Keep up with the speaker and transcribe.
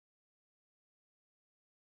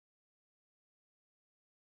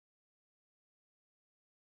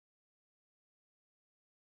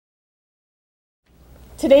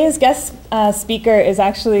Today's guest speaker is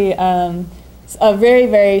actually a very,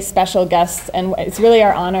 very special guest, and it's really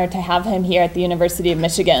our honor to have him here at the University of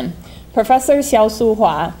Michigan. Professor Xiao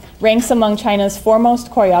Suhua ranks among China's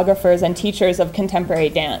foremost choreographers and teachers of contemporary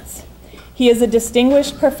dance. He is a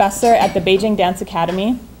distinguished professor at the Beijing Dance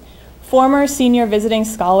Academy, former senior visiting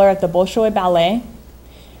scholar at the Bolshoi Ballet,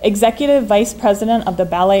 executive vice president of the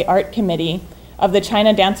Ballet Art Committee of the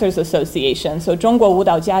China Dancers Association, so 中国舞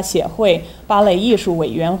蹈家协会芭蕾艺术委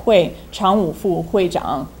员会常务副会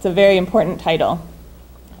长. It's a very important title.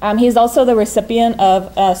 He's also the recipient of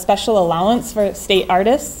a special allowance for state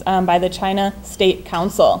artists by the China State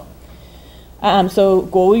Council. So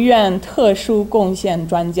国务院特殊贡献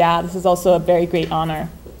专家. This is also a very great honor.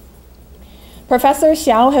 Professor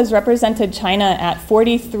Xiao has represented China at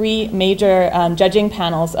 43 major judging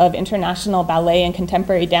panels of international ballet and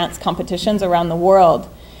contemporary dance competitions around the world.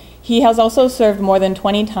 He has also served more than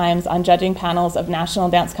 20 times on judging panels of national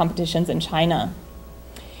dance competitions in China.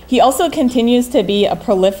 He also continues to be a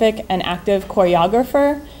prolific and active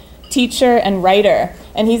choreographer, teacher, and writer.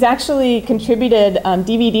 And he's actually contributed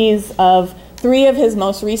DVDs of 3 of his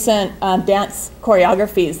most recent dance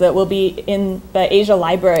choreographies that will be in the Asia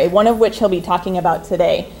Library, one of which he'll be talking about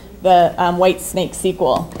today, the White Snake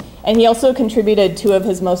sequel. And he also contributed 2 of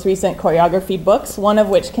his most recent choreography books, one of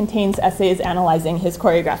which contains essays analyzing his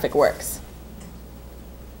choreographic works.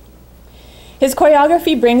 His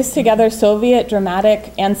choreography brings together Soviet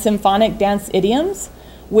dramatic and symphonic dance idioms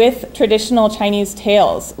with traditional Chinese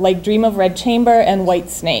tales like Dream of Red Chamber and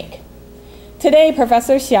White Snake. Today,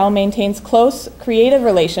 Professor Xiao maintains close creative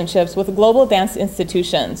relationships with global dance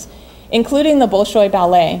institutions, including the Bolshoi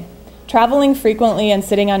Ballet, traveling frequently and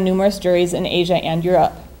sitting on numerous juries in Asia and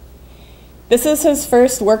Europe. This is his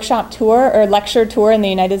first workshop tour or lecture tour in the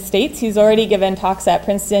United States. He's already given talks at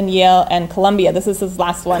Princeton, Yale, and Columbia. This is his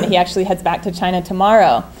last one. He actually heads back to China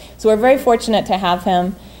tomorrow. So we're very fortunate to have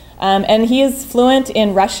him. And he is fluent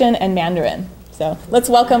in Russian and Mandarin. So let's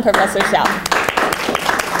welcome Professor Xiao.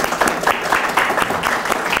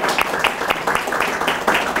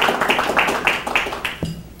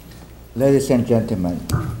 Ladies and gentlemen,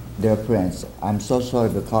 dear friends, I'm so sorry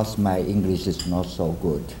because my English is not so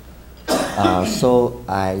good. So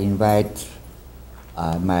I invite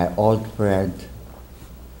my old friend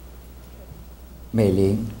Mei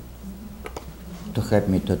Ling to help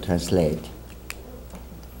me to translate.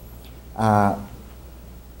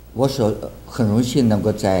 我很荣幸能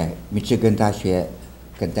够在密歇根大学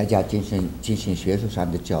跟大家进行学术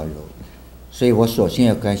上的交流，所以我首先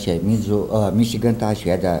要感谢密歇根大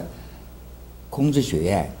学的孔子学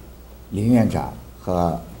院林院长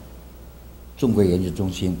和中国研究中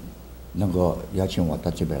心能够邀请我到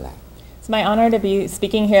这边来。It's my honor to be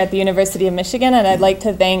speaking here at the University of Michigan, and I'd like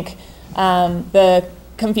to thank the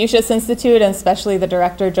Confucius Institute and especially the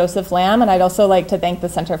director Joseph Lam, and I'd also like to thank the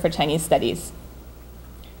Center for Chinese Studies.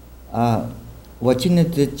 我今天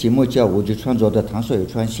的节目叫舞剧创作的探索与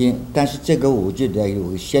创新，但是这个舞剧的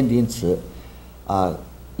有个限定词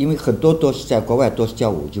因为很多都是在国外都是叫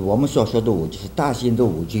舞剧，我们所说的舞剧是大型的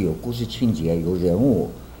舞剧，有故事情节，有人物，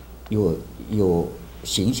有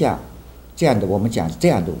形象，这样的我们讲这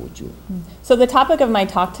样的舞剧。So the topic of my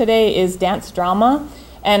talk today is dance drama,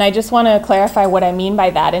 and I just want to clarify what I mean by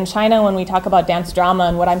that. In China, when we talk about dance drama,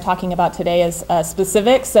 and what I'm talking about today is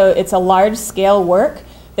specific, so it's a large-scale work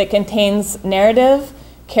that contains narrative,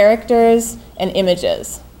 characters, and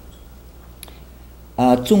images.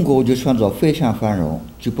 中国舞剧创作非常繁荣，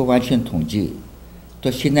据不完全统计，到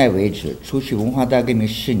现在为止，除去文化大革命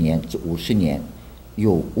10年至50年，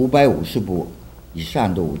有550部以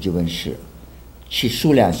上的舞剧问世，其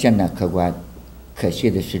数量相当可观。可惜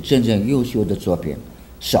的是，真正优秀的作品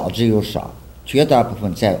少之又少，绝大部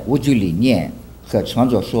分在舞剧理念和创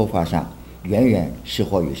作手法上远远失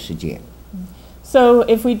货于世界。So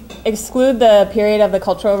if we exclude the period of the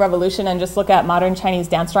Cultural Revolution and just look at modern Chinese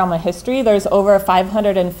dance drama history, there's over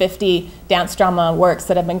 550 dance drama works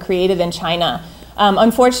that have been created in China.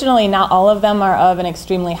 Unfortunately, not all of them are of an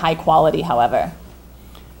extremely high quality, however.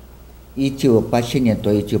 1987年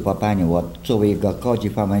到1988年，我作为一个高级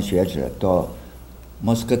法文学者到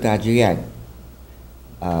莫斯科大剧院，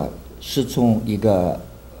师从一个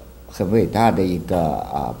很伟大的一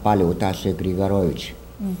个芭蕾舞大师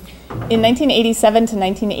Grigorovich。In 1987 to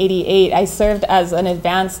 1988, I served as an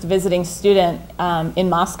advanced visiting student in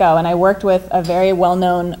Moscow, and I worked with a very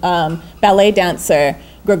well-known ballet dancer,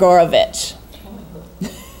 Grigorovich.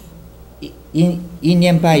 一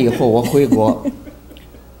年半以后，我回国，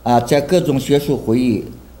在各种学术会议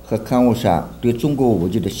和刊物上对中国舞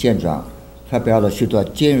剧的现状发表了许多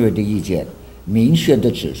尖锐的意见，明确的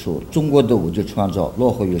指出，中国的舞剧创作落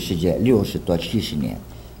后于世界60多70年。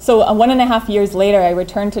So 1.5 years later, I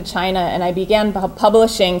returned to China and I began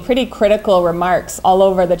publishing pretty critical remarks all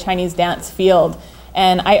over the Chinese dance field.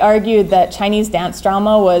 And I argued that Chinese dance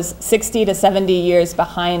drama was 60 to 70 years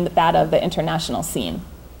behind that of the international scene.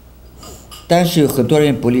 但是很多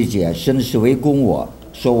人不理解，甚至是围攻我，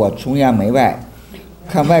说我崇洋媚外，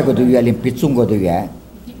看外国的月龄比中国的圆。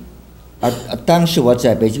而当时我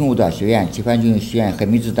在北京舞蹈学院、解放军学院和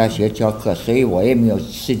民族大学教课，所以我也没有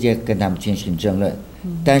时间跟他们进行争论。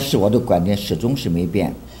但是我的观点始终是没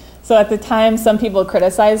变。So at the time, some people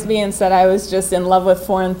criticized me and said I was just in love with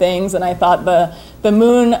foreign things, and I thought the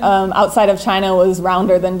moon outside of China was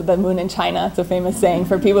rounder than the moon in China. It's a famous saying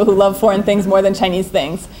for people who love foreign things more than Chinese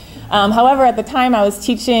things. However, at the time, I was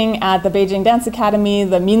teaching at the Beijing Dance Academy,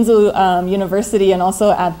 the Minzu University, and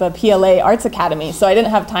also at the PLA Arts Academy, so I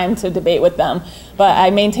didn't have time to debate with them, but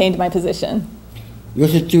I maintained my position. 有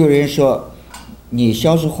时就有人说，你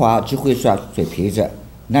小时候只会耍嘴皮子，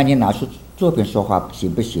那你拿出作品说话行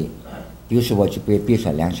不行？于是我就被闭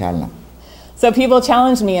上梁山了。So people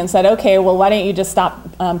challenged me and said, okay, well, why don't you just stop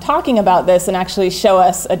talking about this and actually show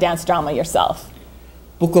us a dance drama yourself?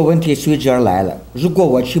 不过问题随之而来了，如果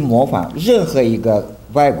我去模仿任何一个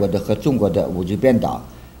外国的和中国的舞剧编导，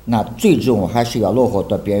那最终我还是要落后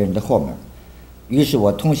到别人的后面。于是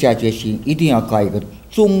我痛下决心，一定要搞一个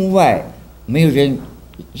中外没有任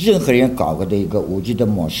何人搞过的一个舞剧的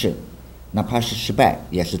模式，哪怕是失败，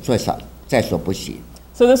也是在所不惜。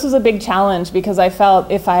So this was a big challenge because I felt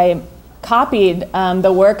if I copied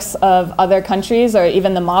the works of other countries or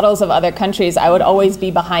even the models of other countries, I would always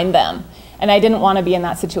be behind them. And I didn't want to be in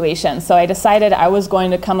that situation. So I decided I was going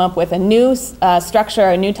to come up with a new structure,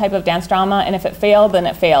 a new type of dance drama, and if it failed, then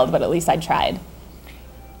it failed, but at least I tried.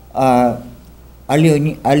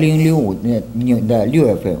 2005年的6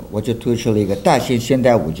月份，我就推出了一个大型现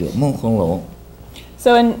代舞剧《梦红楼》。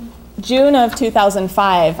So in June of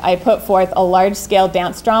 2005, I put forth a large-scale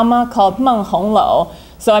dance drama called 梦红楼.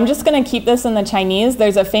 So I'm just going to keep this in the Chinese.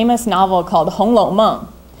 There's a famous novel called 红楼梦.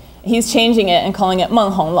 He's changing it and calling it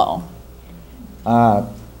梦红楼.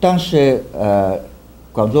 当时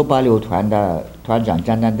广州芭蕾舞团的团长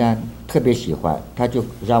张丹丹特别喜欢，他就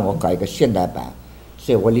让我搞一个现代版，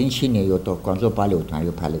所以我07年又到广州芭蕾舞团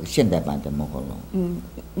又拍了一个现代版的《梦红楼》。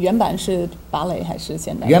原版是芭蕾还是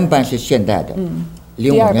现代？原版是现代的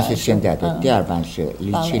，05年是现代的，第二版是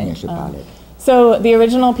07年是芭蕾的。So the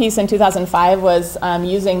original piece in 2005 was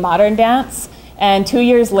using modern dance. And 2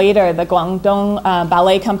 years later, the Guangdong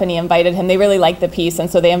Ballet Company invited him. They really liked the piece, and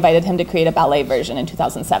so they invited him to create a ballet version in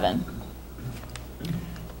 2007.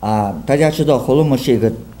 大家知道《红楼梦》是一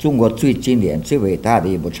个中国最经典、最伟大的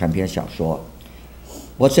一部长篇小说。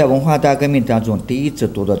我在文化大革命当中第一次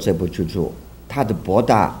读到这部巨著，它的博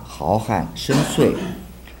大、浩瀚、深邃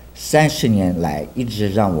，30年来一直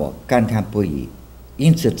让我感叹不已。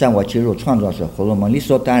因此，在我进入创作时，《红楼梦》理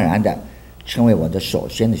所当然的成为我的首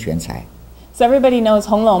选的选材。So everybody knows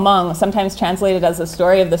红楼梦, sometimes translated as the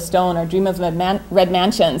story of the stone or dream of red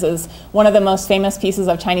mansions, is one of the most famous pieces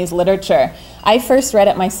of Chinese literature. I first read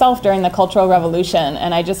it myself during the Cultural Revolution,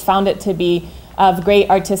 and I just found it to be of great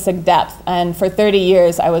artistic depth. And for 30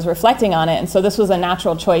 years, I was reflecting on it, and so this was a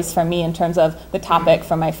natural choice for me in terms of the topic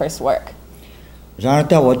for my first work. 然而，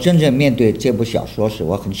当我真正面对这部小说时，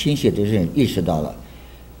我很清晰地意识到了，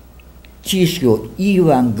即使有1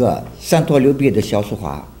万个三头六臂的小说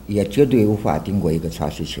家，也绝对无法顶过一个曹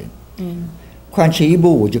雪芹。况且一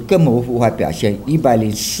部舞剧根本无法表现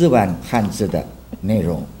104万汉字的内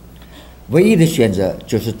容，唯一的选择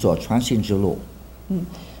就是走创新之路。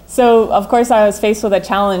So, of course, I was faced with a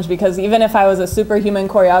challenge because even if I was a superhuman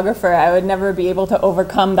choreographer, I would never be able to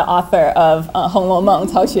overcome the author of 红楼梦,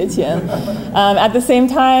 Cao Xueqian. At the same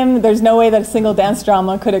time, there's no way that a single dance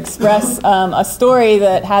drama could express a story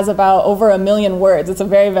that has about over 1 million words. It's a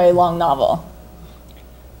very, very long novel.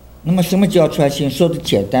 那么什么叫创新？说的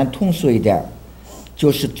简单通俗一点，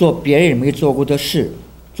就是做别人没做过的事，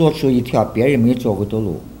做出一条别人没做过的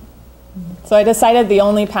路。So I decided the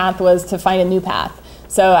only path was to find a new path.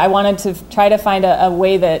 So I wanted to try to find a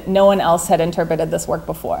way that no one else had interpreted this work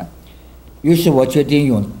before. 于是我决定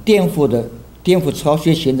用颠覆曹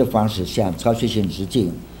雪芹的方式向曹雪芹致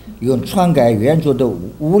敬，用篡改原著的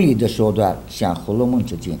无理的手段向《红楼梦》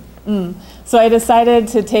致敬。So I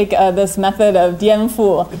decided to take this method of 颠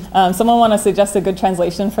覆. Someone want to suggest a good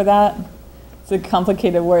translation for that? It's a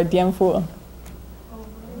complicated word, 颠覆.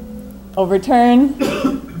 Overturn.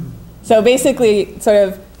 So basically, sort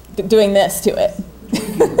of doing this to it.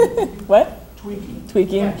 What?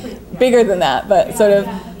 Tweaking. Bigger than that, but sort of.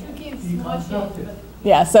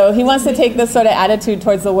 Yeah, so he wants to take this sort of attitude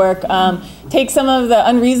towards the work, take some of the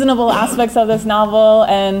unreasonable aspects of this novel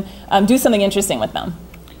and do something interesting with them.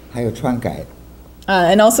 还有篡改。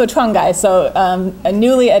And also 篡改, so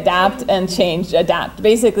newly adapt and change, adapt.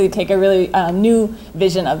 Basically take a really new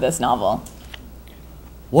vision of this novel.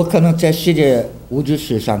 我可能在世界武术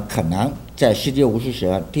史上，可能在世界武术史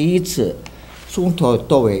上第一次从头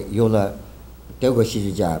到尾有了德国戏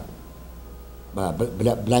剧家布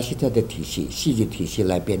拉希特的体系、戏剧体系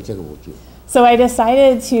来编这个舞剧。So I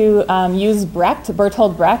decided to use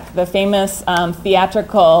Bertolt Brecht, the famous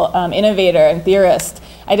theatrical innovator and theorist.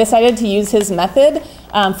 I decided to use his method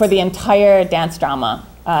for the entire dance drama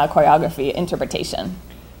choreography interpretation.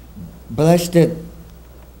 布拉希特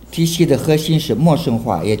体系的核心是陌生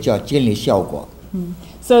化，也叫建立效果。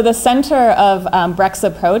So the center of Brecht's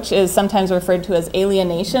approach is sometimes referred to as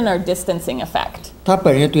alienation or distancing effect. 他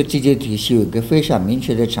本人对这些体系有一个非常明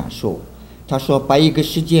确的阐述。他说，把一个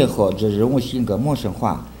事件或者人物性格陌生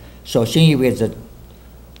化，首先意味着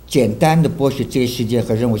简单的剥削这些事件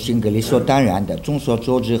和人物性格理所当然的、众所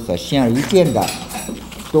周知和显而易见的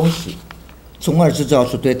东西，从而制造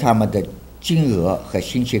出对他们的惊愕和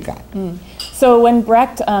兴趣感。So when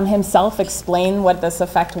Brecht himself explained what this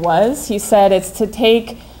effect was, he said it's to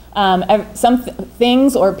take some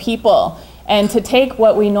things or people and to take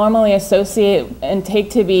what we normally associate and take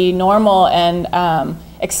to be normal and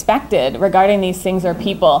expected regarding these things or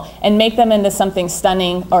people and make them into something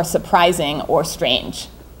stunning or surprising or strange.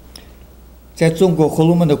 在中国，《红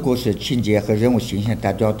楼梦》的故事情节和人物形象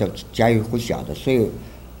大家都家喻户晓的，所以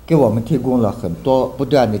给我们提供了很多不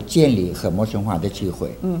断的建立和陌生化的机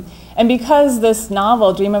会。And because this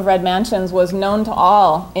novel, Dream of Red Mansions, was known to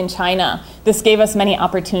all in China, this gave us many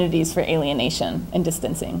opportunities for alienation and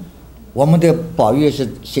distancing. 我们的宝玉是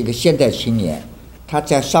一个现代青年，他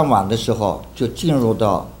在上网的时候就进入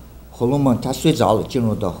到《红楼梦》，他睡着了，进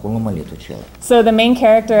入到《红楼梦》里头去了。So the main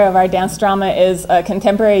character of our dance drama is a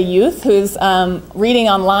contemporary youth who's reading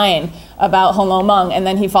online about 红楼梦, and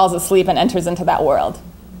then he falls asleep and enters into that world. 《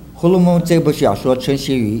红楼梦》这部小说成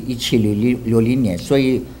型于1760年，所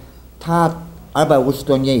以他250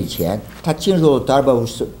多年以前，他进入了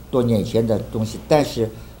250多年以前的东西，但是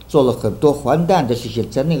做了很多荒诞的事情，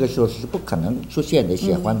在那个时候是不可能出现的一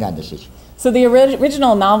些荒诞的事情。So the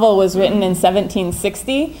original novel was written in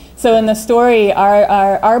 1760. So in the story,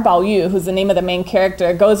 our Bao Yu, who's the name of the main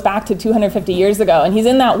character, goes back to 250 years ago, and he's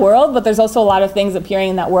in that world, but there's also a lot of things appearing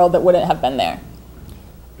in that world that wouldn't have been there.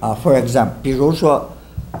 For example, 比如说，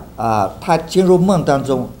他进入梦当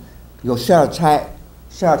中，有12钗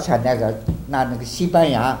拿那个西班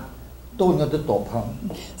牙斗牛的斗篷。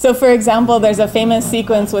So for example, there's a famous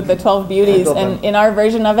sequence with the 12 beauties, and in our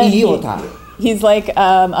version of it, he's like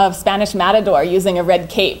a Spanish matador using a red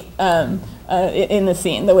cape in the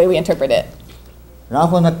scene, the way we interpret it. 然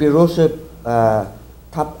后呢，比如是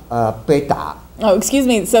他被打。Oh, excuse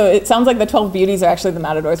me. So it sounds like the 12 beauties are actually the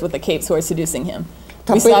matadors with the capes who are seducing him.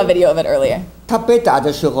 We saw a video of it earlier. 他被打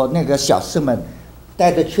的时候，那个小厮们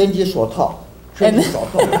戴着拳击手套。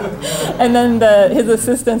And then his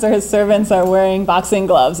assistants or his servants are wearing boxing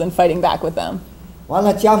gloves and fighting back with them. 完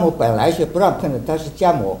了，家母本来是不让碰的，但是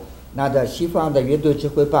家母拿着西方的乐队指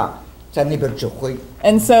挥棒在那边指挥。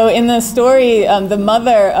And so in the story, the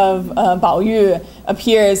mother of Bao Yu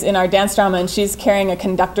appears in our dance drama, and she's carrying a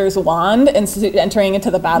conductor's wand and entering into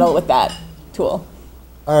the battle with that tool.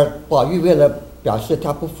 而宝玉为了表示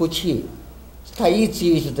他不服气，他一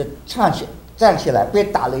直的站起来，被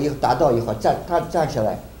打到以后，他站起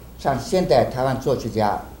来，唱现代台湾作曲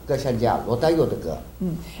家、歌唱家罗大佑的歌。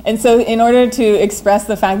And so in order to express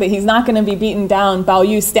the fact that he's not going to be beaten down, Bao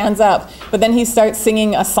Yu stands up, but then he starts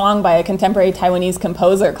singing a song by a contemporary Taiwanese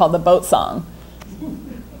composer called the Boat Song.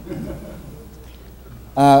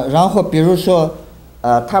 然后比如说，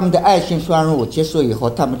他们的爱情双人舞结束以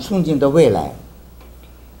后，他们憧憬的未来。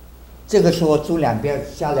这个时候，从两边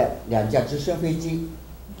下来2架直升飞机。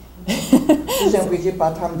直升飞机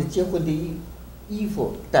把他们的结婚的衣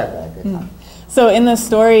服带过来给他。So in the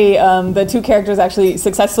story, the two characters actually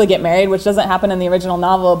successfully get married, which doesn't happen in the original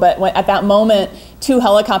novel. But at that moment, 2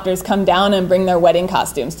 helicopters come down and bring their wedding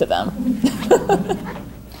costumes to them.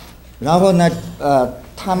 然后呢，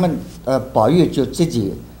他们宝玉就自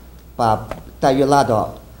己把黛玉拉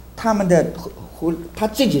到他们的他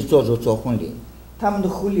自己做婚礼，他们的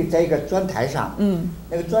婚礼在一个砖台上，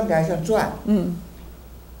那个砖台上转。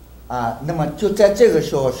那么就在这个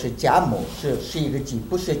时候是贾母是一个妓，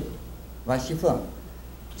不是王熙凤，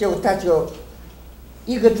结果他就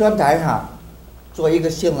一个砖台上做一个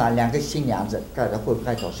新郎，2个新娘子，盖着会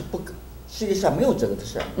拍照世界上没有这个的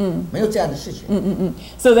事儿，没有这样的事情。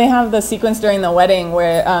So they have the sequence during the wedding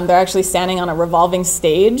where they're actually standing on a revolving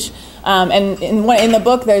stage, and in the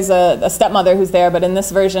book there's a stepmother who's there, but in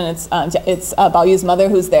this version it's Bao Yu's mother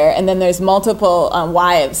who's there, and then there's multiple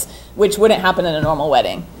wives, which wouldn't happen in a normal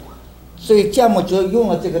wedding. 所以贾母就用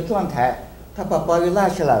了这个状态，他把宝玉拉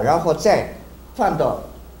下来，然后再放到。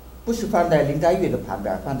不是放在林黛玉的旁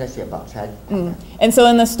边，放在薛宝钗旁边。And so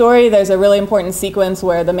in the story, there's a really important sequence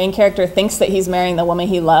where the main character thinks that he's marrying the woman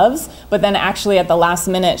he loves, but then actually at the last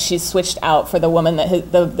minute, she's switched out for the woman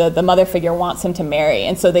that the mother figure wants him to marry.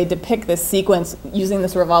 And so they depict this sequence using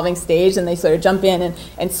this revolving stage, and they sort of jump in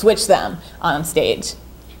and switch them on stage.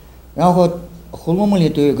 然后《红楼梦》里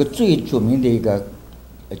头有个最著名的一个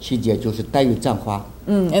情节，就是黛玉葬花。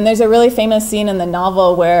And there's a really famous scene in the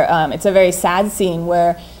novel where it's a very sad scene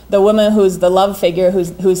where the woman who's the love figure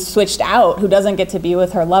who's switched out, who doesn't get to be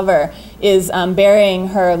with her lover, is burying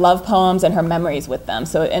her love poems and her memories with them.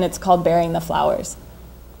 So, and it's called Burying the Flowers.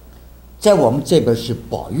 在我们这边是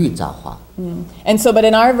宝玉葬花。And so, but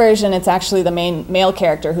in our version, it's actually the main male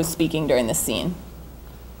character who's speaking during this scene.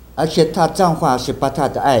 而且他葬花是把他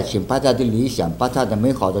的爱情、把他的理想、把他的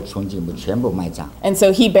美好的憧憬全部埋葬。And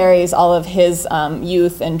so he buries all of his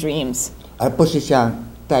youth and dreams. 而不是像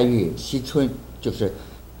黛玉惜春，就是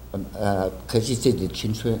可惜自己的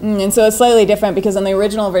青春。And so it's slightly different because in the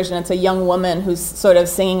original version, it's a young woman who's sort of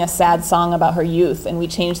singing a sad song about her youth, and we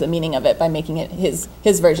changed the meaning of it by making it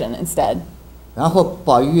his version instead. 然后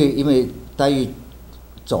宝玉因为黛玉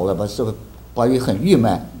走了吧，是不是宝玉很郁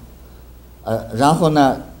闷？然后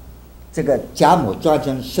呢，这个贾母装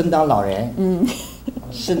成圣诞老人，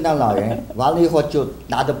圣诞老人完了以后就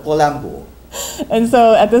拿着拨浪鼓。And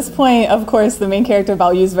so at this point, of course, the main character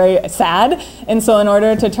Bao Yu is very sad. And so in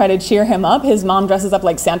order to try to cheer him up, his mom dresses up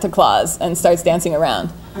like Santa Claus and starts dancing around.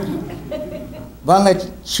 完了，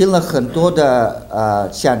请了很多的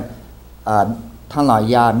像唐老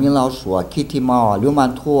鸭、米老鼠啊、Kitty 猫啊、流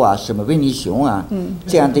氓兔啊、什么维尼熊啊，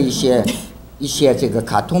这样的一些这个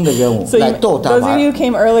卡通的人物来逗他玩。Those of you who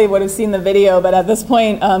came early would have seen the video, but at this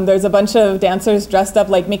point, there's a bunch of dancers dressed up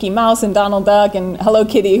like Mickey Mouse and Donald Duck and Hello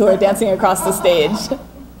Kitty who are dancing across the stage.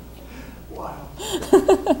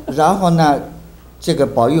 然后呢，这个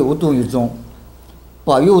宝玉无动于衷，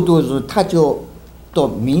他就到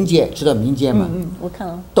民间，知道民间吗？我看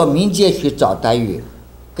了。到民间去找黛玉，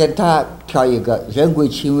跟他跳一个人鬼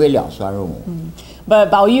情未了双人舞。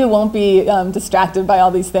But Bao Yu won't be distracted by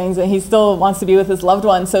all these things, and he still wants to be with his loved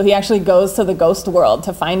one, so he actually goes to the ghost world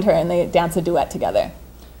to find her, and they dance a duet together.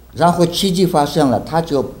 然后奇迹发生了，他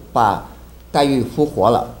就把黛玉复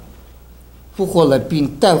活了，并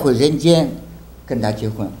带回人间，跟他结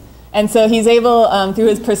婚。And so he's able, through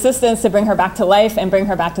his persistence, to bring her back to life and bring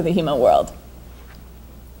her back to the human world.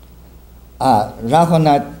 然后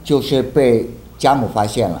呢，就是被贾母发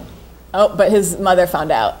现了。Oh, but his mother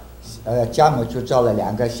found out. 贾母就招了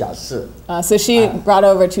2个小侍。So she brought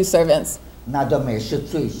over 2 servants. 拿到美式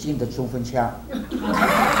最新的冲锋枪。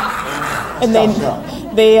And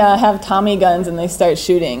they have Tommy guns and they start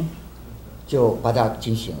shooting. 就把他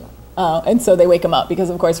惊醒了。And so they wake him up because,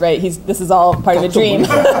 of course, right? This is all part of a dream.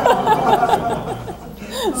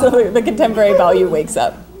 So the contemporary Bao Yu wakes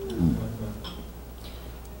up.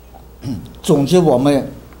 总之，我们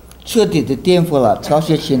彻底的颠覆了曹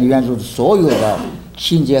雪芹的原著所有的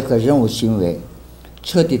情节和人物行为，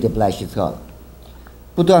彻底的布莱希特了，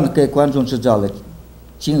不断的给观众制造了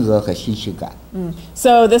惊愕和新奇感。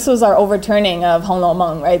So this was our overturning of Hong Lo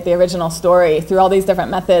Meng, right? The original story through all these different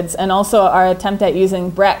methods, and also our attempt at using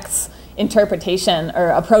Brecht's interpretation or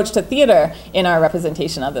approach to theater in our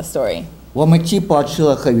representation of the story. 我们既保持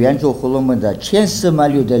了和原著《红楼梦》的千丝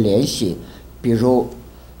万缕的联系，比如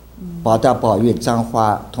宝大宝玉、葬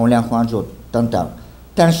花、铜梁皇柱等等，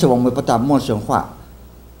但是我们把它陌生化。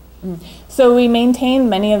So we maintain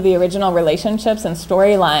many of the original relationships and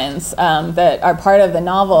storylines that are part of the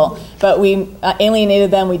novel, but we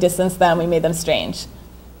alienated them, we distanced them, we made them strange.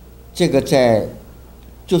 这个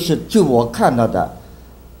就是就我看到的，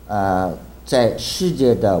在世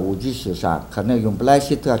界的舞剧史上，可能用布莱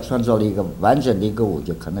希特创造了一个完整的一个舞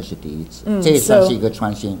剧，可能是第一次，这也算是一个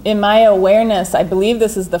创新。In my awareness, I believe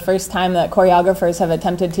this is the first time that choreographers have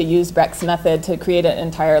attempted to use Brecht's method to create an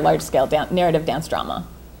entire large-scale narrative dance drama.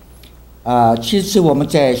 其实我们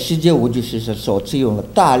在世界舞剧史上首次用了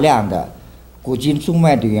大量的古今中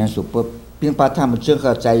外的元素，并把它们整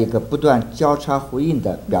合在一个不断交叉呼应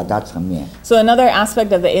的表达层面。So another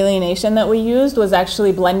aspect of the alienation that we used was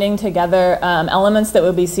actually blending together elements that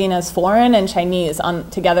would be seen as foreign and Chinese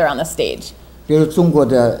together on the stage. 比如中国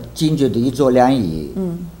的京剧的一桌两椅，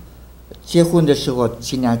结婚的时候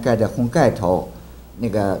新娘盖的红盖头，那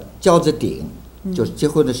个轿子顶，就是结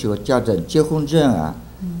婚的时候叫着结婚证啊，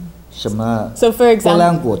什么 So for 波 example,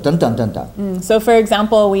 兰鼓等等等等。so for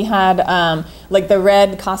example, we had like the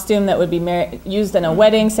red costume that would be used in a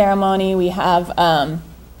wedding ceremony. We have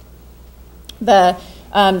the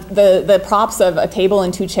props of a table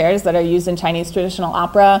and two chairs that are used in Chinese traditional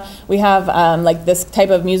opera. We have like this type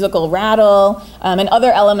of musical rattle and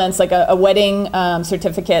other elements like a wedding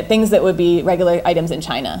certificate, things that would be regular items in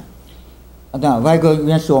China. 那外国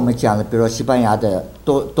元素我们讲了，比如说西班牙的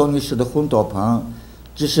多女士的红斗篷、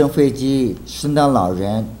直升飞机、圣诞老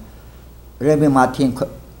人、人民马丁、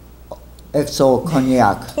XO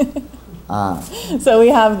Cognac 啊， So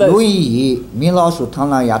we have the 轮椅、米老鼠、唐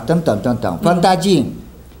老鸭等等等等，放大镜、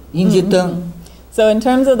应急灯。So in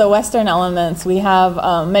terms of the Western elements, we have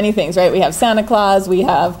many things, right? We have Santa Claus, we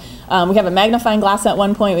have a magnifying glass at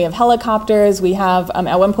one point, we have helicopters, we have,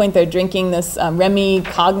 at one point they're drinking this Remy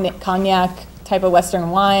cognac type of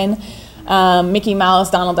Western wine, Mickey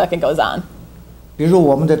Mouse, Donald Duck, it goes on. 比如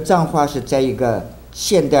我们的葬花是在一个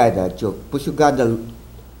现代的就不锈钢的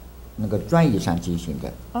那个转椅上进行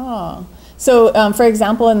的。Oh. So, for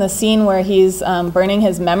example, in the scene where he's burning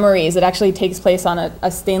his memories, it actually takes place on a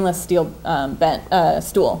stainless steel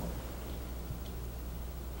stool.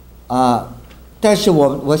 但是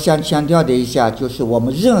我想强调的一下，就是我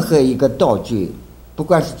们任何一个道具，不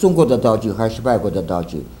管是中国的道具还是外国的道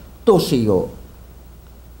具，都是有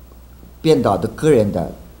编导的个人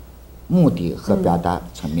的目的和表达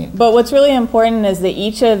层面。But what's really important is that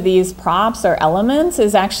each of these props or elements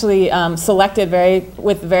is actually selected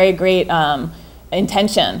with very great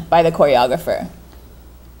intention by the choreographer.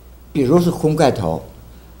 比如是红盖头，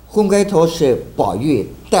红盖头是宝玉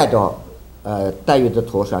戴到黛玉的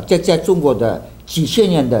头上，这在中国的几千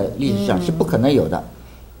年的历史上是不可能有的，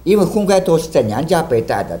因为红盖头是在娘家被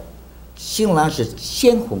戴的，新郎是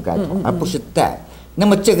先红盖头，而不是戴。那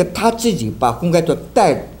么这个他自己把红盖头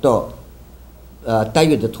戴到黛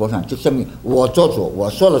玉的头上，就说明我做主，我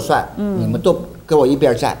说了算，你们都给我一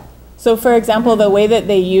边站。So, for example, the way that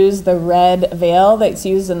they use the red veil that's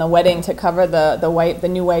used in the wedding to cover the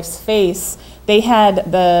new wife's face, they had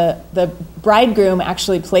the bridegroom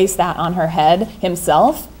actually place that on her head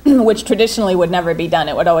himself, which traditionally would never be done.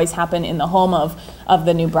 It would always happen in the home of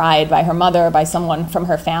the new bride by her mother or by someone from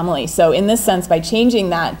her family. So in this sense, by changing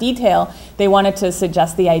that detail, they wanted to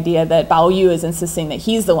suggest the idea that Bao Yu is insisting that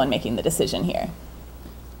he's the one making the decision here.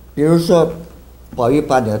 比如说，宝玉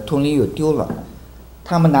把那个铜铃又丢了，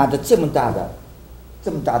他们拿着这么大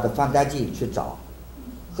的放大镜去找，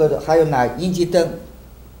还有拿应急灯。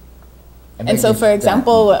And so, for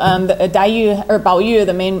example, Bao Yu,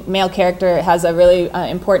 the main male character, has a really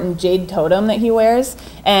important jade totem that he wears.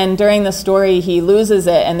 And during the story, he loses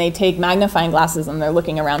it, and they take magnifying glasses and they're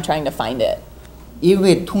looking around trying to find it. 因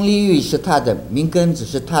为佟丽玉是他的命根子，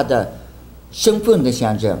是他的身份的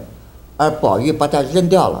象征，而宝玉把它扔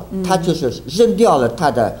掉了，他就是扔掉了他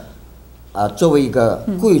的作为一个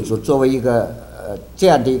贵族，作为一个这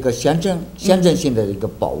样的一个象征性的一个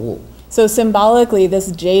宝物。So symbolically,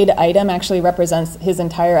 this jade item actually represents his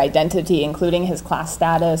entire identity, including his class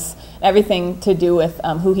status, everything to do with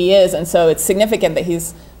who he is. And so it's significant that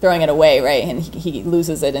he's throwing it away, right? And he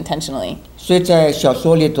loses it intentionally. 所以在小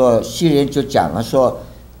说里头，戏人就讲了说，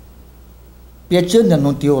别真的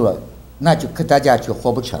弄丢了，那就跟大家就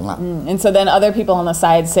活不成了。And so then other people on the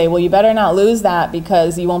side say, well, you better not lose that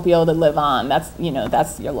because you won't be able to live on.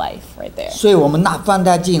 That's your life right there. 所以我们拿放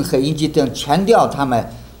大镜和应急灯强调他们。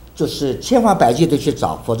就是千方百计的去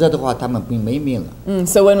找，否则的话他们并没命了。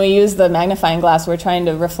So when we use the magnifying glass, we're trying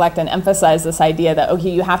to reflect and emphasize this idea that, okay,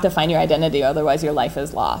 you have to find your identity, otherwise your life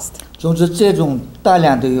is lost. 总之，这种大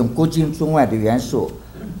量的用古今中外的元素，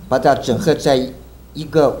把它整合在一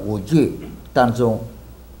个舞剧当中，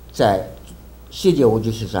在世界舞剧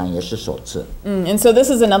史上也是首次。And so this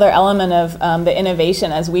is another element of the innovation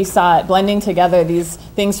as we saw it, blending together these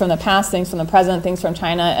things from the past, things from the present, things from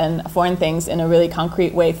China, and foreign things in a really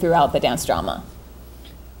concrete way throughout the dance drama.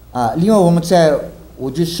 另外我们在舞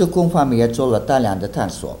剧时空方面也做了大量的探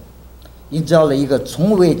索，营造了一个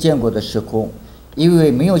从未见过的时空。因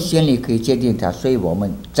为没有先例可以界定它，所以我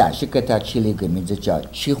们暂时给它起了一个名字叫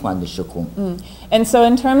奇幻的时空。And so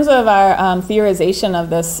in terms of our theorization of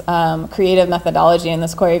this creative methodology and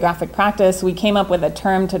this choreographic practice, we came up with a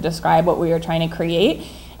term to describe what we were trying to create,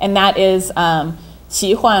 and that is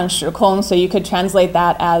奇幻时空. So you could translate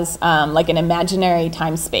that as like an imaginary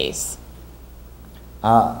time space.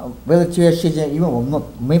 为了节约时间，因为我们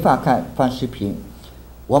没法放视频，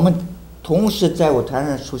我们同时在舞台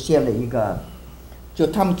上出现了一个。就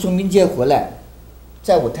他们从民间回来，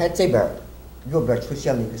在舞台这边右边出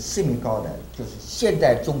现了一个4米高的，就是现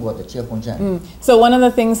代中国的结婚证。So one of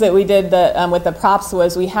the things that we did with the props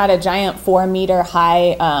was we had a giant 4-meter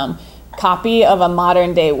high copy of a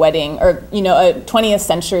modern day wedding, or a 20th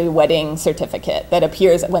century wedding certificate that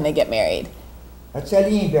appears when they get married. 而在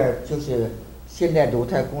另一边就是现代楼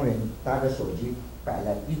台工人搭着手机摆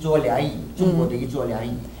了一桌两椅，中国的一桌两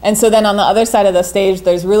椅。And so then on the other side of the stage,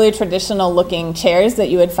 there's really traditional looking chairs that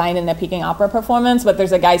you would find in a Peking opera performance, but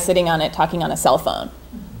there's a guy sitting on it talking on a cell phone.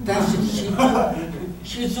 但是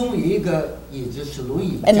其中有一个椅子是轮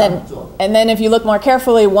椅这样坐的。And then if you look more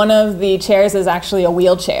carefully, one of the chairs is actually a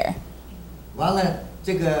wheelchair. 完了，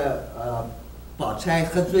这个宝钗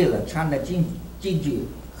喝醉了，唱的京剧。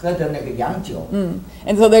喝的那个洋酒。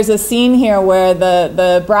And so there's a scene here where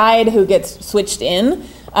the bride who gets switched in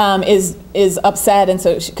is upset, and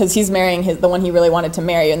so because he's marrying the one he really wanted to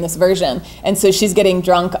marry in this version, and so she's getting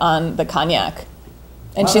drunk on the cognac,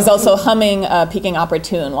 and she's also humming a Peking opera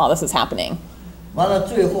tune while this is happening. 完了，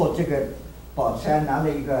最后这个宝钗拿了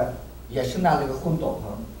一个红斗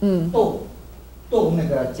篷，逗那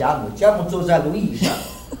个贾母，贾母坐在轮椅上。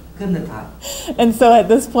And so at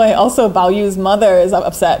this point, also Bao Yu's mother is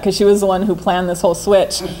upset because she was the one who planned this whole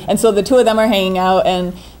switch. And so the two of them are hanging out,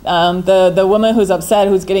 and the woman who's upset,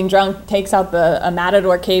 who's getting drunk, takes out a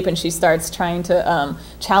matador cape, and she starts trying to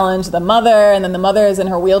challenge the mother. And then the mother is in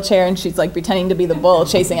her wheelchair, and she's like pretending to be the bull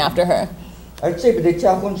chasing after her. 而这边的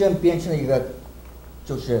结婚证变成了一个，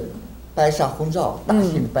就是白纱婚照，大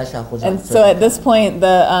型的白纱婚照。And so at this point,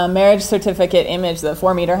 the marriage certificate image, the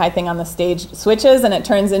 4-meter high thing on the stage, switches, and it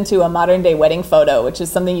turns into a modern day wedding photo, which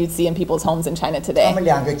is something you'd see in people's homes in China 他 today. 们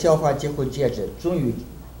两个交换结婚戒指，终于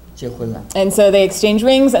结婚了。And so they exchange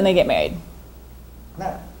rings and they get married. 那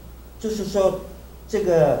就是说，这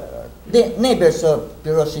个那边是，比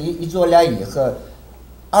如说是一桌两椅和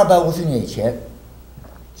250年以前，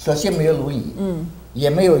首先没有轮椅，也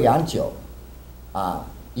没有洋酒，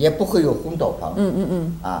也不会有红斗篷，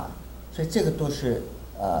所以这个都是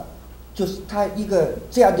就是它一个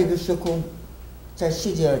这样的一个时空，在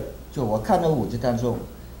世界就我看到舞剧当中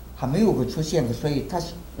还没有过出现的，所以它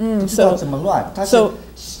是不知道怎么乱，它是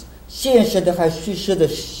现实的还是虚实的，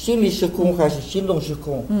心理时空还是行动时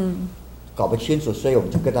空，搞不清楚，所以我们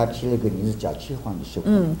就给它起了一个名字叫奇幻的时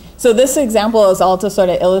空。So this example is all to sort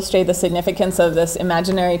of illustrate the significance of this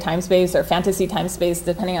imaginary time space or fantasy time space,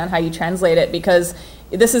 depending on how you translate it, because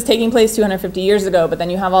this is taking place 250 years ago, but then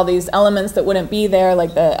you have all these elements that wouldn't be there,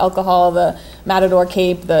 like the alcohol, the matador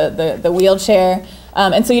cape, the wheelchair.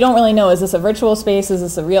 And so you don't really know, is this a virtual space? Is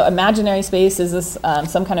this a real imaginary space? Is this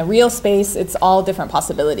some kind of real space? It's all different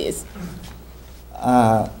possibilities.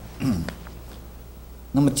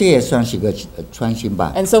 那么这也算是一个创新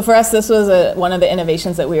吧。And so for us, this was one of the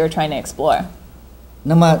innovations that we were trying to explore.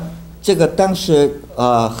 那么这个当时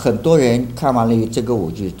很多人看完了这个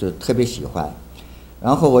舞剧就特别喜欢。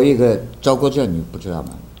然后我有一个赵国正，你不知道吗？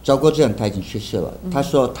赵国正他已经去世了，他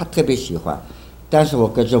说他特别喜欢，但是我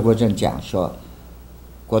跟赵国正讲说，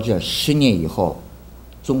国正10年以后，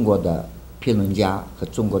中国的评论家和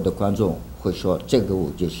中国的观众会说这个舞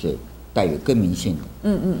剧是带有革命性的。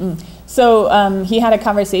So he had a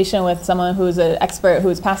conversation with someone who's an expert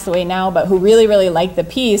who's passed away now, but who really, really liked the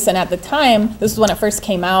piece. And at the time, this is when it first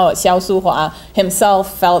came out, Xiao Suhua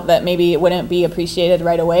himself felt that maybe it wouldn't be appreciated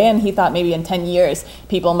right away. And he thought maybe in 10 years,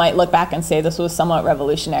 people might look back and say this was somewhat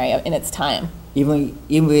revolutionary in its time.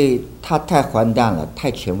 因为它太荒诞了，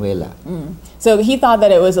太前卫了。So he thought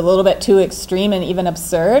that it was a little bit too extreme and even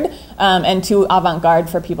absurd, and too avant-garde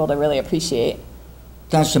for people to really appreciate.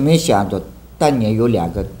 但是没想到当年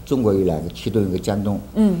中国有2个，其中一个江东，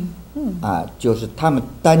就是他们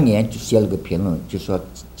当年就写了个评论，就说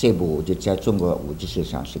这部舞剧在中国舞剧史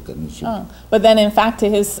上是革命性的。But then, in fact, to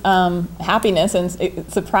his happiness and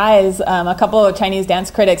surprise, a couple of Chinese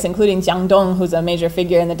dance critics, including Jiang Dong, who's a major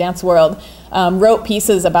figure in the dance world, wrote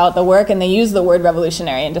pieces about the work, and they used the word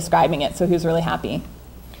revolutionary in describing it. So he was really happy.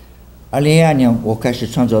 2012年，我开始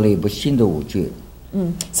创作了一部新的舞剧。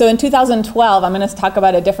So in 2012, I'm going to talk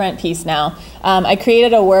about a different piece now. I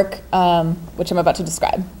created a work which I'm about to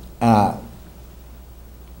describe.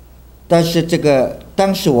 但是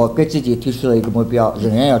当时我给自己提出了一个目标，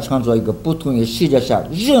仍然要创作一个不同于世界上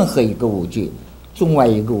任何一个舞剧、中外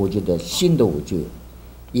一个舞剧的新的舞剧，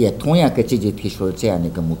也同样给自己提出了这样的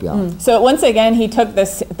一个目标。So once again, he took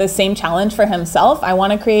the same challenge for himself. I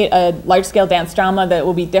want to create a large-scale dance drama that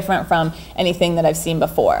will be different from anything that I've seen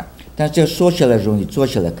before. 但这说起来容易，做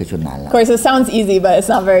起来可就难了。Of course, it sounds easy, but it's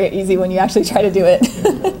not very easy when you actually try to do it.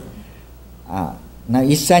 那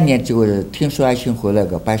13年就是听说爱情回来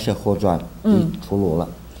个白色后传出炉了。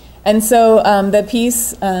And so the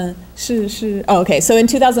piece Oh, okay. So in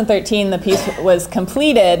 2013, the piece was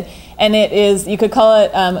completed, and it is, you could call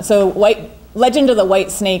it, Legend of the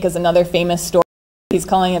White Snake is another famous story. He's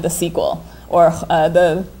calling it the sequel, or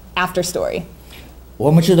the after story. 我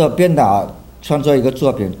们知道编导创作一个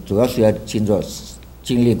作品，主要是要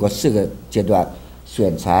经历过4个阶段：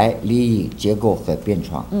选材、立意、结构和编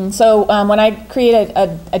创。So when I create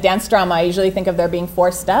a dance drama, I usually think of there being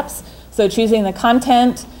 4 steps. So choosing the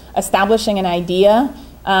content, establishing an idea,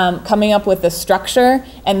 coming up with the structure,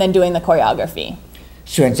 and then doing the choreography.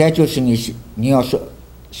 选材就是你要说，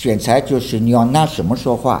选材就是你要拿什么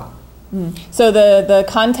说话。So the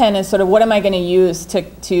content is sort of what am I going to use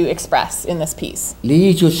to express in this piece. 立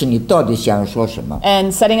意就是你到底想要说什么。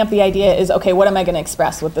And setting up the idea is, okay, what am I going to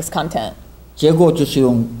express with this content? 结构就是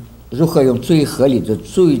如何用最合理的、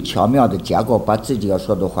最巧妙的架构把自己要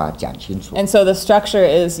说的话讲清楚。And so the structure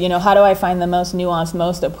is, how do I find the most nuanced,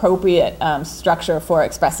 most appropriate structure for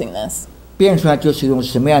expressing this? 编出来就是用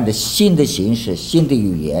什么样的新的形式、新的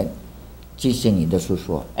语言进行你的诉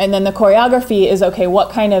说。And then the choreography is, okay,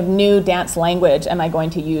 what kind of new dance language am I going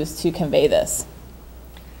to use to convey this?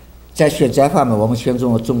 在选材方面，我们选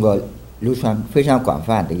中了中国流传非常广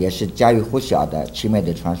泛的，也是家喻户晓的奇美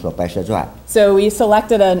的传说《白蛇传》。So we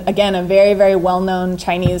selected, again, a very, very well-known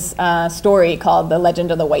Chinese story called The Legend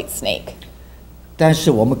of the White Snake. 但是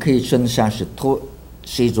我们可以称得上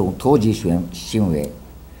是一种投机行为，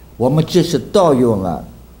我们只是盗用了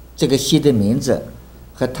这个戏的名字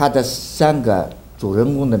和他的3个主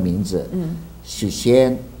人公的名字，许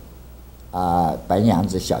仙、白娘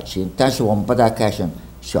子、小青，但是我们把它改成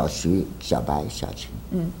小徐、小白、小青。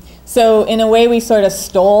So in a way, we sort of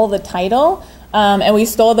stole the title, and we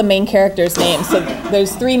stole the main character's name. So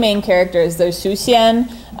there's 3 main characters. There's Xu Xian,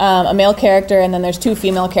 a male character, and then there's 2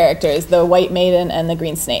 female characters, the White Maiden and the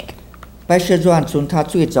Green Snake. 白蛇传从它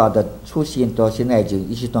最早的雏形到现在已经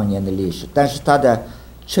10多年的历史，但是它的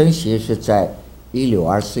成型是在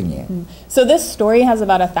1624年。So this story has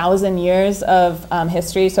about 1,000 years of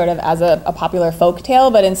history, sort of as a popular folk tale.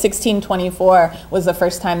 But in 1624 was the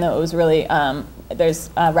first time that it was really there's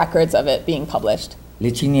records of it being published.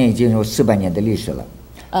 今年已经有400年的历史了。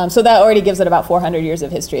So that already gives it about 400 years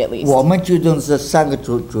of history at least. 我们决定这3个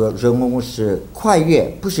主人物是跨越，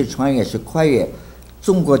不是穿越，是跨越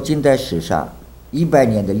中国近代史上100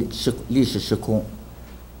年的历史时空。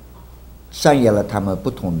上演了他们不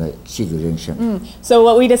同的戏剧人生。So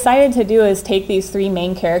what we decided to do is take these 3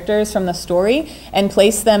 main characters from the story and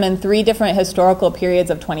place them in 3 different historical periods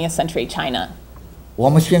of 20th century China. 我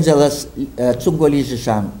们选择了中国历史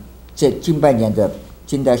上这近百年的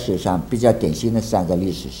近代史上比较典型的3个历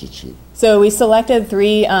史时期。So we selected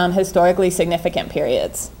 3 historically significant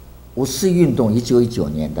periods. 五四运动1919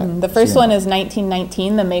年的。The first one is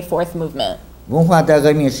 1919, the May 4th movement. 文化大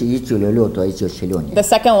革命是1966到1976年。 The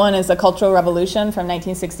second one is the Cultural Revolution from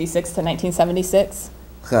 1966 to 1976.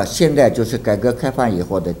 和现在就是改革开放以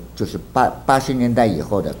后的，就是80年代以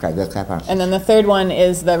后的改革开放。And then the third one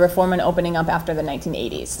is the reform and opening up after the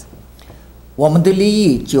 1980s. 我们的立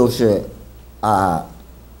意就是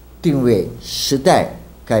定位时代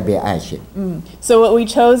改变爱情。So what we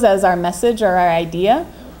chose as our message or our idea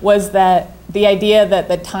was that the idea that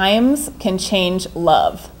the times can change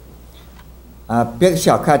love. 别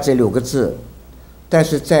小看这6个字，但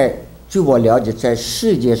是据我了解，在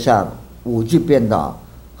世界上舞剧编导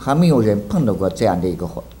还没有人碰到过这样的一个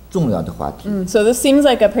重要的话题。So this seems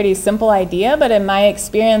like a pretty simple idea, but in my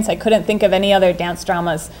experience, I couldn't think of any other dance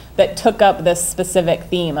dramas that took up this specific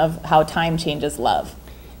theme of how time changes love.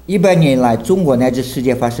 100年来，中国乃至世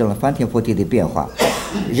界发生了翻天覆地的变化，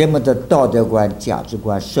人们的道德观、价值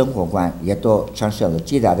观、生活观也都产生了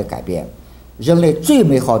极大的改变。人类最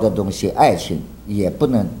美好的东西，爱情，也不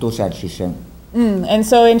能独善其身。And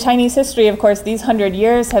so in Chinese history, of course, these 100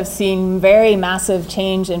 years have seen very massive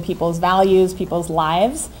change in people's values, people's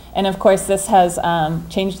lives, and of course, this has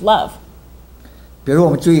changed love. 比如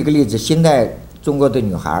我们举一个例子，现在中国的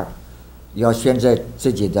女孩要选择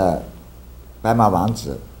自己的白马王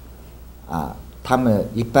子，他们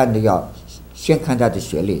一般的要先看他的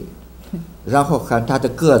学历，然后看他的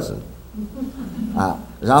个子，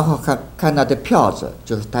然后看他的票子，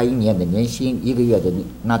就是他1年的年薪，1个月的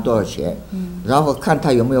拿多少钱，然后看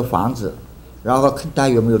他有没有房子，然后看他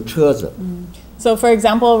有没有车子。So for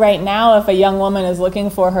example, right now, if a young woman is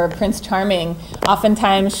looking for her Prince Charming,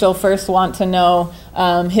 oftentimes she'll first want to know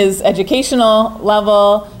his educational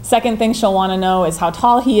level. Second thing she'll want to know is how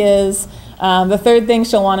tall he is. The third thing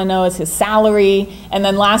she'll want to know is his salary. And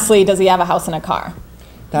then lastly, does he have a house and a car?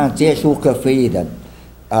 当然这也是无可非议的，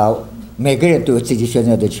每个人都有自己选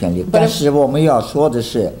择的权利。但是我们要说的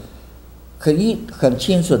是，很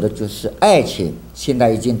清楚的就是爱情现在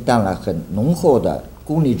已经淡了很浓厚的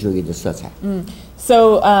功利主义的色彩。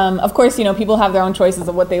So, of course, people have their own choices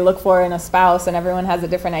of what they look for in a spouse, and everyone has a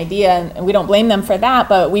different idea, and we don't blame them for that,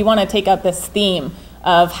 but we want to take up this theme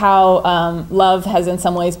of how love has in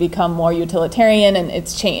some ways become more utilitarian and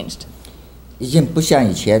it's changed. 已经不像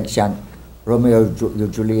以前，像罗密欧与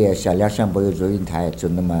朱丽叶，像梁山伯与祝英台就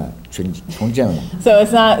那么纯正了。So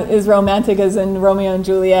it's not as romantic as in Romeo and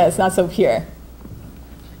Juliet. It's not so pure.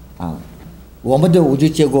 我们的舞剧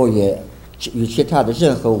结构也与其他的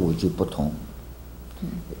任何舞剧不同。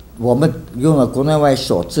我们用了国内外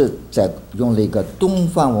首次用了一个东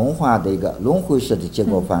方文化的一个轮回式的结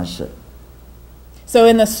构方式。So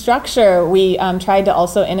in the structure, we tried to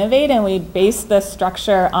also innovate, and we based the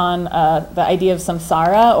structure on the idea of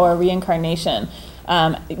samsara or reincarnation.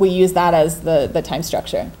 We use that as the time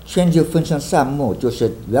structure. 全就分成3幕，就是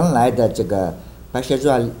原来的这个《白蛇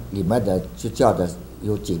传》里面的就叫的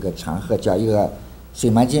有几个场合，叫一个水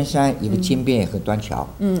漫金山，一个金边和断桥。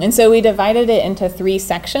And so we divided it into 3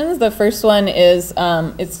 sections. The first one is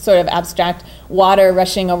it's sort of abstract water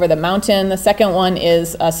rushing over the mountain. The second one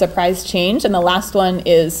is a surprise change, and the last one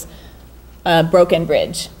is a broken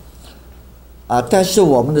bridge. 但是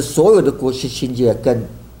我们的所有的故事情节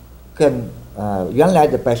跟原来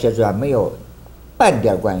的《白蛇传》没有半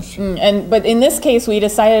点关系。But in this case, we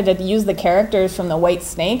decided to use the characters from the White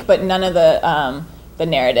Snake, but none of the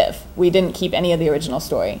narrative. We didn't keep any of the original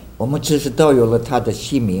story. 我们只是都有了他的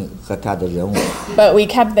姓名和他的人物。But we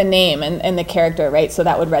kept the name and the character, right? So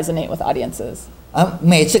that would resonate with audiences.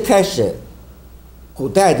 每次开始，古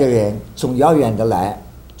代的人从遥远的来，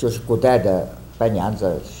就是古代的白娘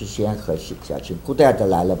子、许仙和小青，古代的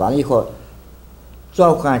来了，完了以后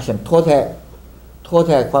转换成脱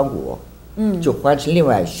胎换骨，就换成另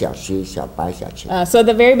外小徐、小白、小青。So at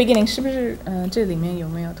the very beginning, 是不是这里面有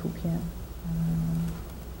没有图片？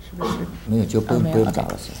是不是？没有就不用找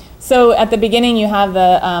了。So at the beginning, you have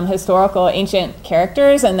the historical ancient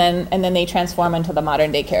characters, and then they transform into the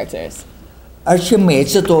modern day characters. 而且每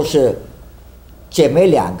次都是姐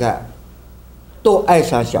妹2个都爱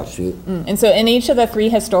上小徐。And so in each of the 3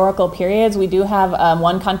 historical periods, we do have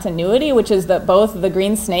one continuity, which is that both the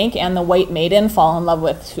Green Snake and the White Maiden fall in love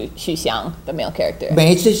with Xu Xiang, the male character.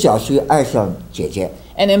 每一次小徐爱上姐姐。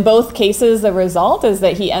And in both cases, the result is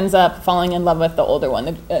that he ends up falling in love with the older one,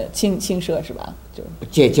 the 青蛇是吧？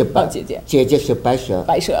姐姐是白蛇。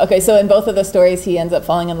白蛇. Okay, so in both of the stories, he ends up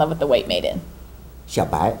falling in love with the White Maiden. 小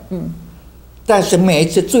白。但是每一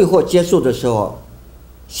次最后结束的时候，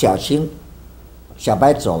小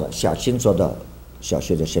白走了，小青走到小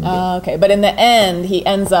徐的身边。Okay, but in the end, he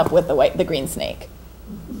ends up with the Green Snake,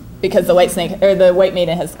 because the White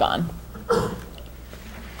Maiden has gone.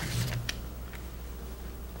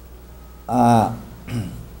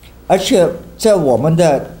 而且在我们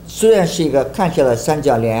的虽然是一个看起来三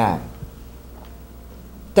角恋爱，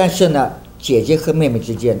但是呢，姐姐和妹妹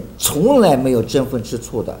之间从来没有争风吃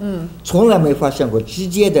醋的，从来没发生过直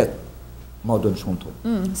接的矛盾冲突。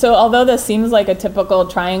So although this seems like a typical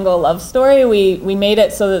triangle love story, we made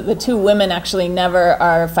it so that the 2 women actually never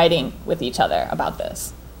are fighting with each other about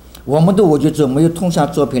this. 我们的舞剧中没有通常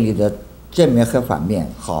作品里的正面和反面、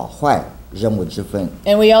好坏人物之分。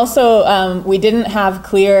And we also we didn't have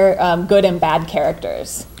clear good and bad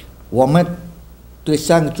characters. 我们对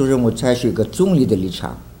3个主人物采取一个中立的立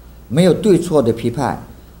场，没有对错的批判，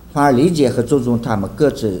反而理解和尊重他们各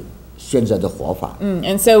自选择的活法。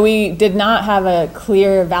And so we did not have a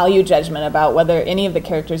clear value judgment about whether any of the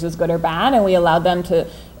characters is good or bad, and we allowed them to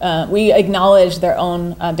we acknowledged their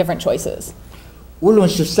own different choices. 无论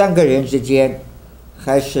是3个人之间，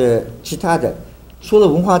还是其他的，除了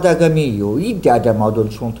文化大革命有一点点矛盾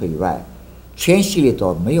冲突以外，全戏里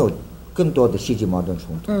头没有更多的戏剧矛盾冲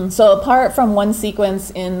突。So apart from one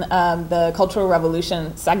sequence in the Cultural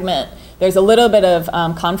Revolution segment, there's a little bit of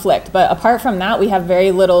conflict, but apart from that, we have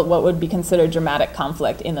very little what would be considered dramatic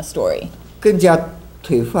conflict in the story. 更加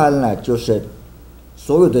推翻了就是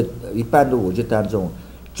所有的一般的舞剧当中，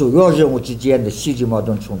主要人物之间的戏剧矛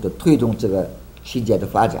盾冲突，推动这个情节的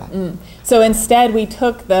发展。So instead, we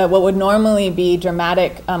took what would normally be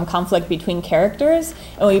dramatic conflict between characters,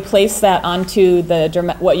 and we placed that onto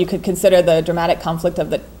what you could consider the dramatic conflict of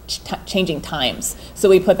the changing times. So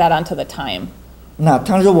we put that onto the time. 那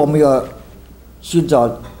倘若我们要寻找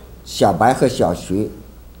小白和小徐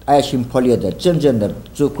爱情破裂的真正的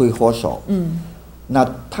罪魁祸首，那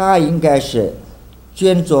他应该是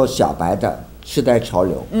卷走小白的，时代潮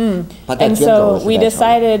流。把它 And 捡走了 so 时 we 代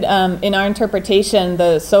潮流。 decided in our interpretation,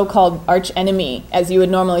 the so-called arch enemy, as you would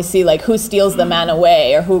normally see, like who steals the man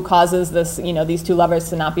away or who causes this, these two lovers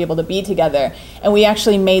to not be able to be together. And we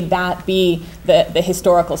actually made that be the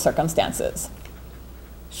historical circumstances.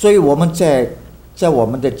 所以我们在我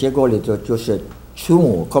们的结构里头，就是群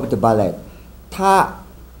舞 （corporate ballet），它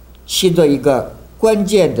起到一个关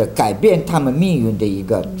键的改变他们命运的一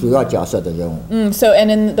个主要角色的人物。So, and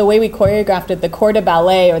in the way we choreographed it, the corps de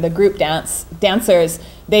ballet or the group dancers,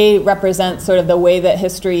 they represent sort of the way that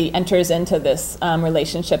history enters into this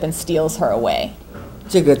relationship and steals her away.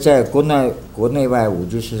 这个在国内外舞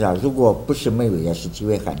剧史上，如果不是没有，也是极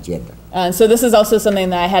为罕见的。And so this is also something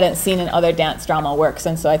that I hadn't seen in other dance drama works,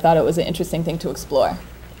 and so I thought it was an interesting thing to explore.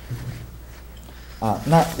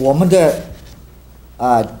 那我们的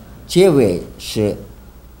结尾是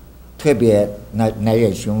特别耐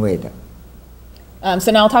人寻味的。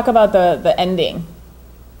So now I'll talk about the ending.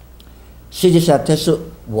 实际上，这是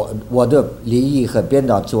我的立意和编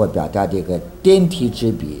导自我表达的一个点题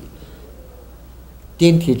之笔。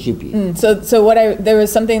So what there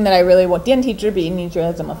was something that I really want. 电梯之笔，你觉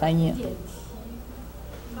得怎么翻译？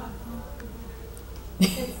 It's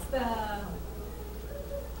the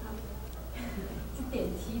点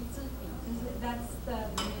题之笔，就是 that's the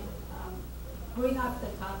bring up the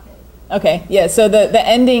topic. Okay, yeah. So the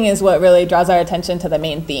ending is what really draws our attention to the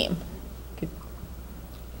main theme.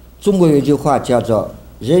 中国有一句话叫做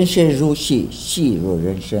“人生如戏，戏如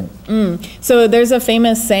人生”。So there's a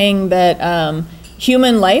famous saying that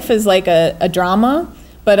human life is like a drama,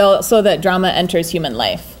 but also that drama enters human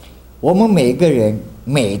life. 我们每个人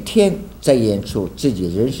每天在演出自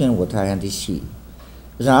己人生舞台上的戏，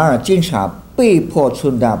然而经常被迫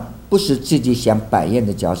充当不是自己想扮演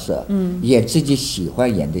的角色，演自己喜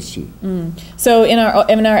欢演的戏。So in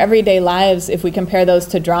our everyday lives, if we compare those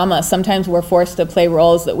to drama, sometimes we're forced to play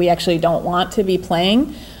roles that we actually don't want to be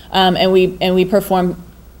playing, and we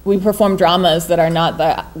perform dramas that are not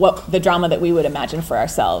the drama that we would imagine for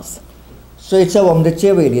ourselves. 所以在我们的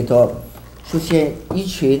结尾里头出现一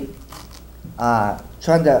群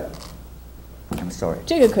穿的 ，I'm sorry，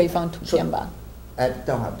 这个可以放图片吧？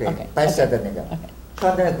等会儿对 Okay，白色的那个 Okay。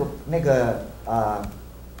穿的那个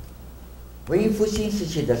文艺复兴时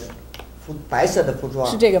期的白色的服装。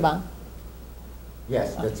是这个吧？ Yes，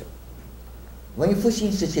 文艺复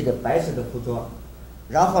兴时期的白色的服装，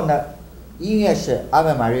然后呢，音乐是阿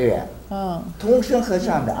维玛利亚，童声合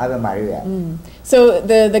唱的阿维玛利亚。So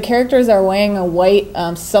the characters are wearing a white,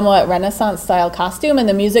 somewhat Renaissance style costume, and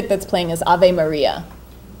the music that's playing is Ave Maria.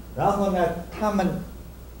 然后呢，他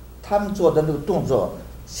们做的那个动作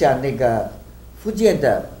像那个福建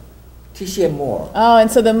的提线木偶。Oh, and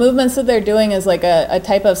so the movements that they're doing is like a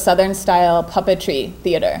type of Southern style puppetry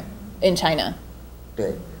theater in China.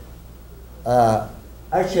 对，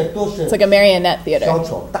而且都是 It's like a marionette theater. 小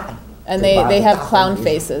丑大。And they have clown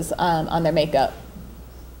faces on their makeup.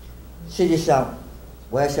 实际上，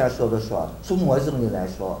我也想说的说，从某种意义来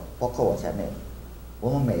说，包括我在内，我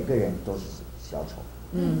们每个人都是小丑。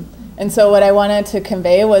And so what I wanted to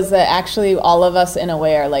convey was that actually all of us in a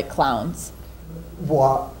way are like clowns.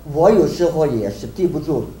 我有时候也是抵不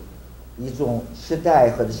住一种时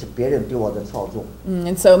代或者是别人对我的操纵。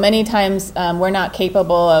And so many times we're not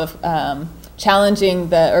capable of challenging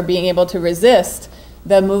or being able to resist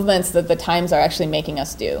the movements that the times are actually making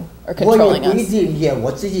us do or 我 controlling 也不一 us. 定演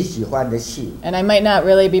我自己喜欢的戏， And I might not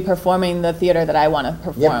really be performing the theater that I want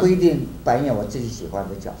to 也不一 perform. 定扮演我自己喜欢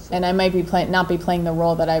的角色。 And I might be not be playing the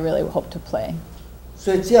role that I really hope to play.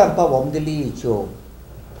 所以这样把我们的利益就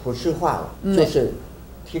普世化了，就是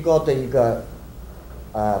提高的一个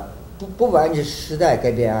不完全时代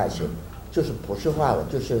改变爱情，就是普世化了，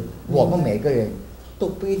就是我们每个人都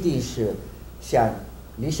不一定是像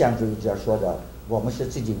理想主义者说的，我们是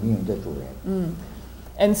自己命运的主人。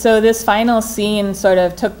And so this final scene sort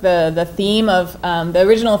of took the theme of the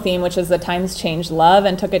original theme, which is the times change love,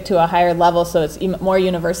 and took it to a higher level so it's more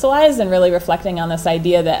universalized and really reflecting on this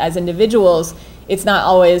idea that as individuals, it's not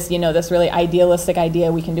always, this really idealistic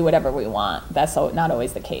idea we can do whatever we want. That's not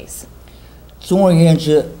always the case. 总而言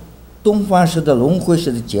之，东方式的轮回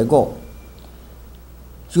式的结构，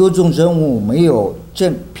九种人物没有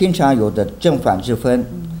平常有的正反之分，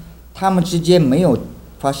他们之间没有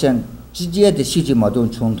发生直接的戏剧矛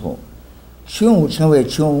盾冲突，群舞成为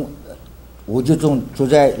群舞剧中主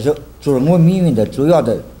宰主人公命运的主要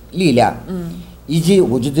的力量，以及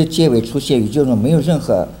舞剧的结尾出现与这种没有任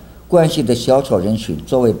何关系的小丑人群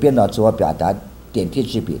作为编导自我表达点题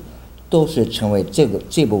之笔，都是成为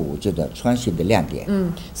这部舞剧的创新的亮点。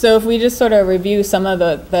So if we just sort of review some of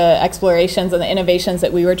the explorations and the innovations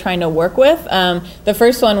that we were trying to work with, the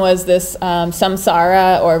first one was this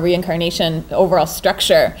samsara or reincarnation overall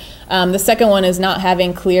structure. The second one is not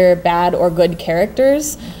having clear bad or good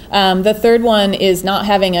characters. The third one is not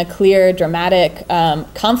having a clear dramatic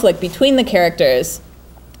conflict between the characters.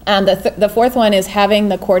 The fourth one is having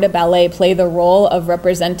the corps de ballet play the role of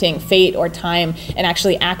representing fate or time and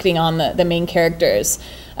actually acting on the main characters.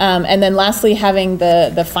 And then lastly, having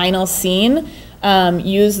the final scene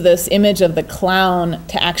use this image of the clown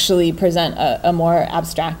to actually present a more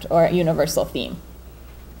abstract or universal theme.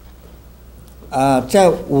 在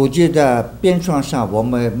舞剧的编创上，我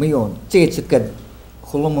们没有这次跟《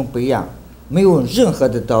红楼梦》不一样。没有任何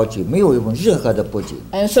的道具，没有用任何的布景。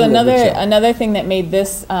And so another thing that made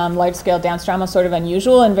this large-scale dance drama sort of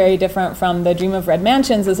unusual and very different from the Dream of Red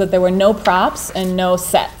Mansions is that there were no props and no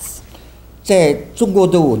sets. 在中国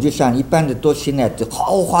的舞剧上，一般的都现在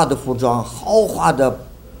豪华的服装、豪华的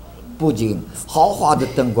布景、豪华的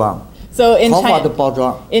灯光。So in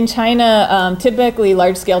China, typically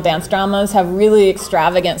large-scale dance dramas have really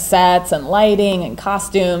extravagant sets and lighting and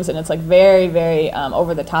costumes, and it's like very, very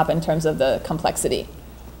over the top in terms of the complexity.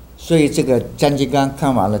 所以这个张金刚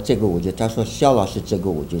看完了这个舞剧，他说：“肖老师，这个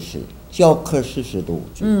舞剧是教科书式的舞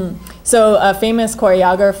剧。” So a famous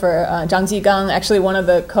choreographer, Zhang Jigang, actually one of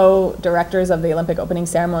the co-directors of the Olympic opening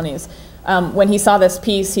ceremonies, when he saw this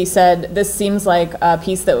piece, he said, "This seems like a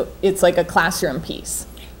piece that it's like a classroom piece."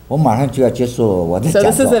 我马上就要结束我的讲 So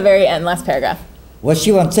座。this is the very end, last paragraph. 我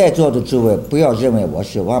希望在座的诸位不要认为我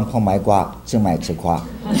是王婆卖瓜，真卖吃夸。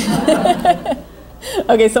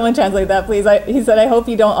Okay, someone translate that, please. He said, "I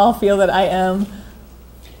hope you don't all feel that I am."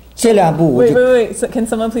 这两部舞剧 Wait. So can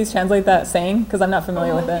someone please translate that saying? Because I'm not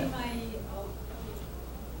familiar with it.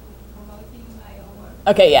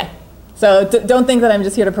 Okay, yeah. So don't think that I'm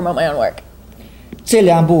just here to promote my own work. 这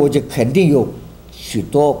两部舞剧肯定有许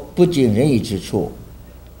多不尽人意之处。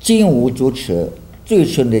金无足赤，最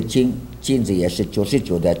纯的金子也是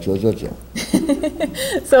99.999。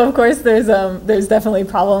So of course there's definitely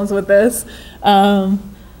problems with this.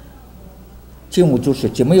 金无足赤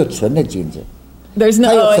就没有纯的金子。There's no,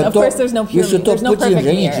 它有 of 很多 course there's no 有 pure, 许多 there's no 不尽 perfect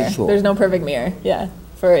人意 mirror. 之处。 There's no perfect mirror, yeah,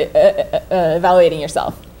 for evaluating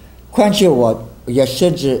yourself. 况且我也设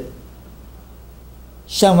置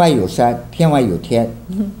山外有山，天外有天，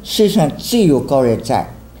世上自有高人在，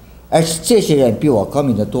而这些人比我高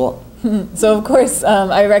明得多。So of course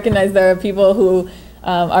I recognize there are people who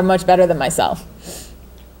are much better than myself.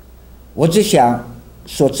 我只想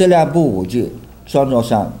说，这两部舞剧创作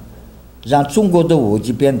上，让中国的舞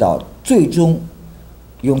剧编导最终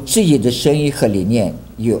用自己的声音和理念，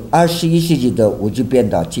与21世纪的舞剧编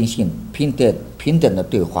导进行平等的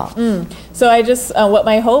对话。So I just, what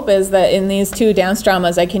my hope is that in these two dance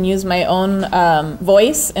dramas, I can use my own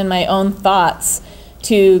voice and my own thoughts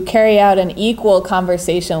to carry out an equal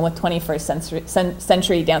conversation with 21st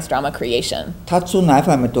century dance drama creation. 它从哪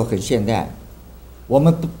方面都很现代，我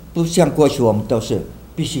们不像过去，我们都是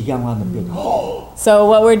必须阳光的变化。So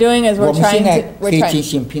what we're doing is 我们现在可以进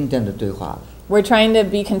行平等的对话。We're trying to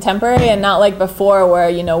be contemporary and not like before, where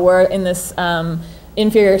we're in this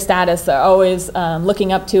inferior status, are always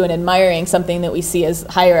looking up to and admiring something that we see as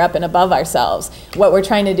higher up and above ourselves. What we're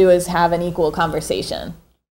trying to do is have an equal conversation.